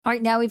All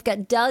right, now we've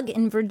got Doug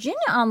in Virginia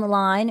on the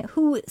line,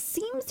 who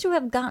seems to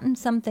have gotten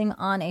something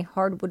on a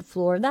hardwood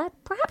floor that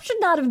perhaps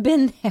should not have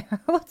been there.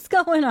 What's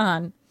going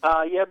on?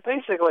 Yeah,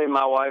 basically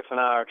my wife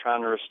and I are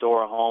trying to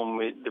restore a home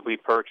that we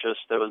purchased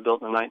that was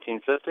built in the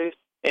 1950s.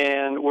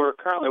 And we're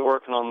currently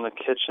working on the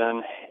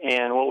kitchen,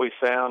 and what we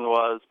found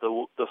was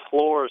the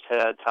floors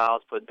had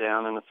tiles put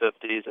down in the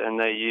 50s, and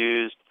they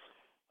used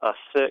a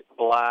thick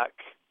black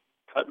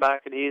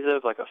cutback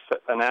adhesive, like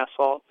an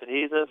asphalt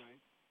adhesive.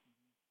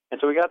 And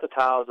so we got the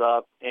tiles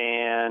up,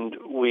 and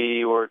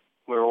we were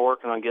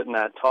working on getting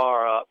that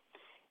tar up,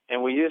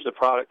 and we used a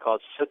product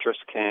called Citrus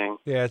King.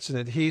 Yeah, it's an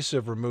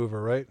adhesive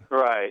remover, right?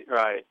 Right.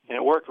 And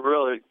it worked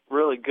really,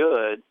 really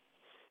good.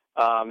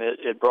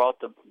 It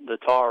brought the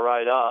tar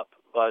right up.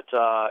 But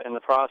in the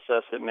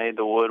process, it made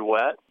the wood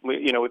wet.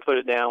 We put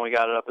it down. We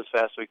got it up as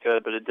fast as we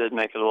could, but it did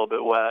make it a little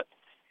bit wet.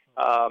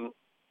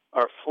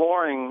 Our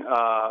flooring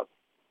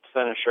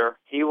finisher,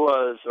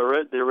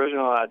 the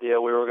original idea.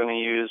 We were going to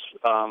use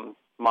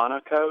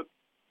monocoat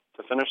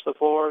to finish the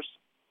floors,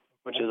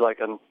 which is like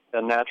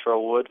a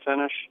natural wood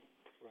finish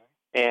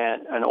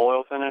and an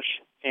oil finish.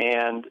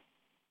 And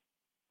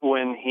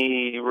when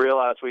he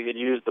realized we could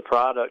use the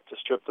product to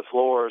strip the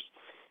floors,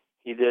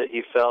 he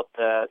felt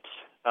that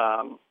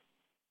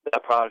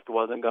that product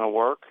wasn't going to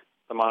work.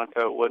 The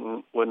monocoat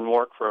wouldn't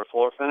work for a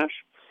floor finish,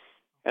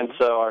 and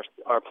so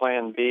our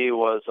plan B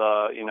was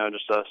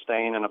just a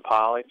stain and a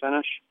poly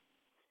finish.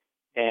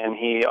 And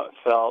he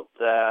felt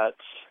that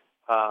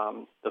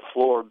the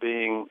floor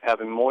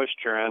having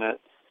moisture in it,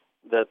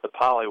 that the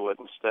poly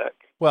wouldn't stick.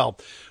 Well,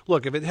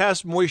 look, if it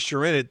has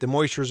moisture in it, the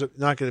moisture is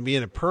not going to be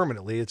in it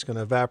permanently. It's going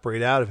to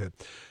evaporate out of it.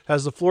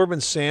 Has the floor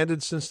been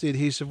sanded since the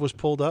adhesive was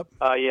pulled up?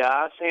 Yeah,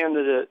 I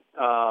sanded it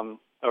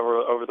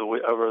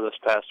over this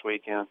past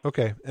weekend.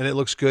 Okay, and it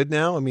looks good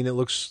now? I mean, it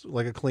looks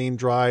like a clean,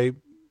 dry,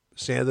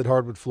 sanded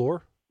hardwood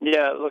floor?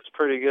 Yeah, it looks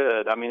pretty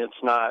good. I mean, it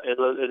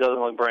doesn't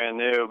look brand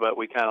new, but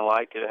we kind of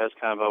like it. It has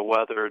kind of a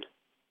weathered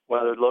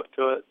look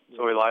to it,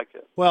 so we like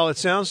it. Well, it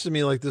sounds to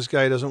me like this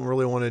guy doesn't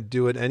really want to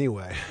do it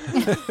anyway.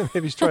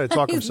 Maybe he's trying to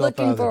talk himself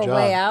out of the job. He's looking for a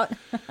way out.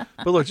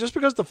 But look, just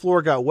because the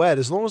floor got wet,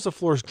 as long as the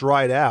floor's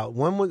dried out,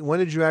 when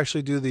did you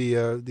actually do the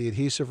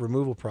adhesive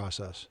removal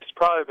process? It's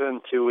probably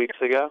been 2 weeks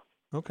ago.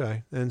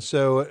 Okay, and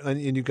so and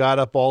you got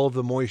up all of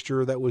the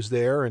moisture that was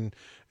there, and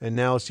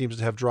now it seems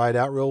to have dried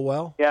out real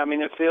well. Yeah, I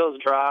mean it feels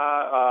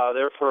dry.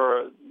 There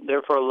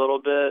for a little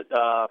bit.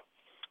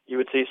 You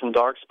would see some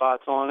dark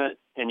spots on it,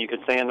 and you could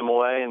sand them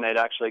away, and they'd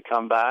actually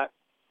come back.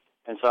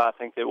 And so I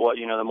think that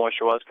the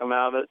moisture was coming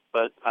out of it.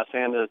 But I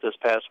sanded it this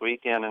past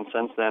weekend, and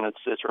since then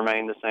it's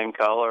remained the same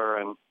color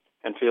and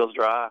feels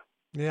dry.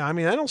 Yeah, I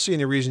mean I don't see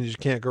any reason you just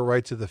can't go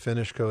right to the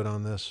finish coat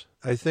on this.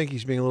 I think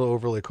he's being a little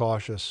overly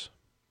cautious.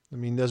 I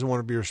mean, he doesn't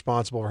want to be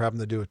responsible for having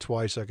to do it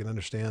twice. I can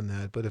understand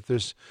that. But if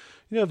there's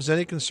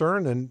any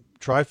concern, then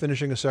try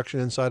finishing a section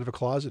inside of a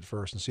closet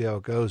first and see how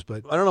it goes.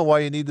 But I don't know why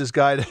you need this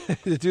guy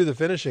to do the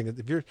finishing.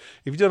 If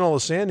you've done all the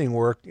sanding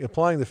work,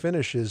 applying the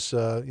finish is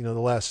the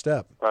last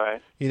step.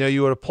 Right.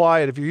 You would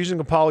apply it if you're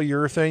using a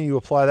polyurethane. You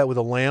apply that with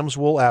a lamb's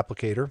wool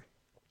applicator.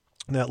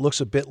 And that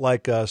looks a bit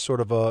like sort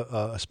of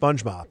a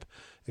sponge mop,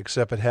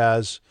 except it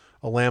has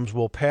a lamb's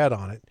wool pad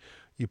on it.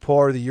 You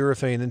pour the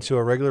urethane into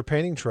a regular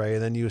painting tray,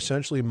 and then you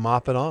essentially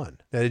mop it on.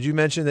 Now, did you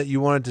mention that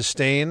you wanted to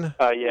stain?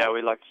 Yeah,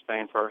 we'd like to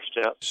stain first,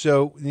 yeah.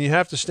 So you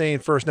have to stain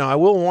first. Now, I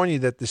will warn you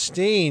that the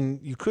stain,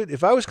 you could,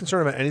 if I was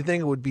concerned about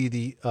anything, it would be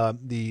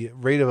the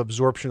rate of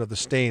absorption of the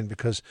stain,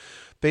 because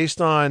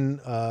based on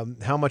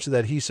how much of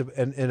that adhesive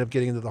end up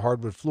getting into the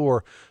hardwood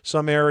floor,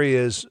 some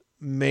areas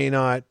may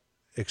not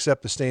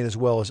accept the stain as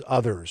well as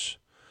others.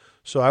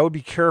 So I would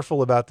be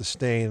careful about the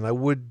stain, and I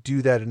would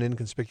do that in an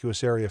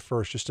inconspicuous area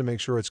first just to make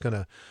sure it's going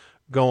to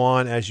go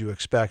on as you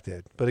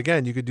expected. But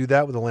again, you could do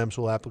that with a lamb's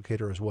wool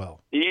applicator as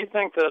well. Do you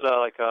think that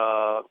like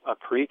a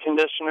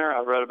preconditioner,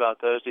 I've read about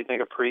those, do you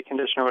think a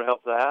preconditioner would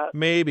help that?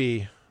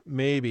 Maybe.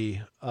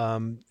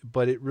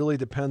 But it really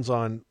depends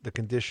on the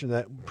condition.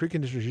 That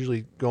preconditioners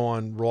usually go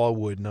on raw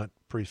wood, not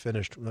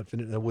pre-finished,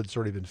 the wood's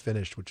already been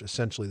finished, which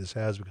essentially this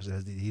has because it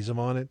has the adhesive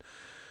on it.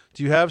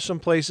 Do you have some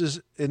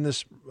places in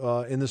this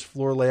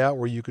floor layout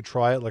where you could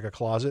try it, like a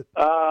closet?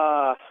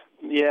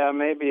 Yeah,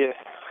 maybe.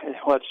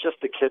 Well, it's just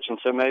the kitchen,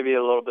 so maybe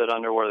a little bit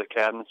under where the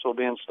cabinets will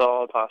be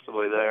installed,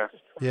 possibly there.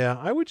 Yeah,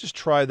 I would just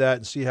try that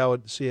and see how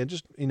and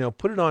just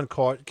put it on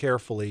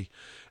carefully,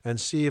 and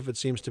see if it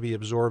seems to be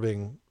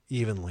absorbing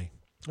evenly.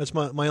 That's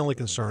my only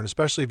concern,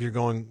 especially if you're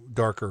going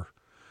darker,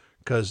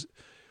 because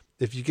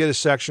if you get a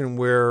section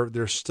where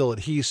there's still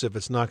adhesive,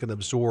 it's not going to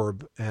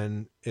absorb,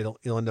 and you'll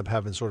end up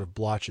having sort of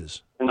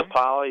blotches. And the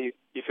poly,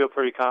 you feel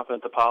pretty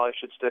confident the poly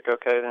should stick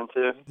okay then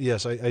too?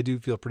 Yes, I do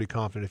feel pretty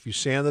confident. If you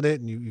sanded it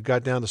and you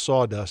got down to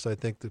sawdust, I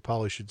think the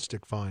poly should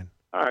stick fine.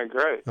 All right,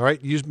 great. All right,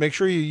 make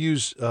sure you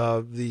use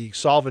the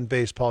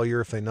solvent-based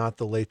polyurethane, not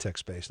the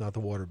latex-based, not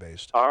the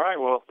water-based. All right,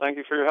 well, thank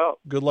you for your help.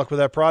 Good luck with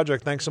that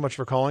project. Thanks so much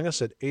for calling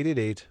us at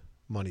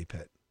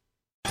 888-MONEY-PIT.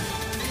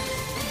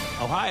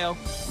 Ohio,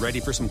 ready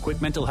for some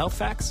quick mental health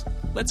facts?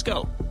 Let's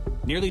go.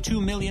 Nearly 2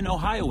 million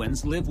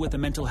Ohioans live with a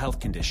mental health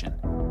condition.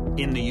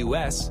 In the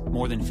U.S.,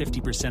 more than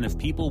 50% of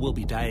people will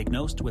be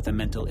diagnosed with a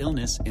mental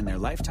illness in their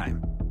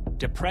lifetime.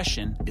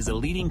 Depression is a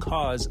leading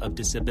cause of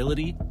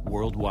disability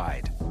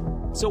worldwide.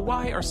 So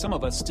why are some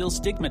of us still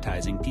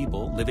stigmatizing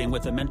people living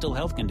with a mental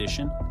health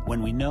condition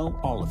when we know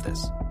all of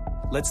this?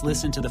 Let's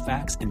listen to the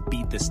facts and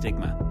beat the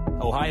stigma.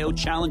 Ohio,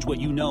 challenge what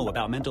you know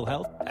about mental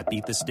health at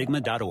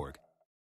beatthestigma.org.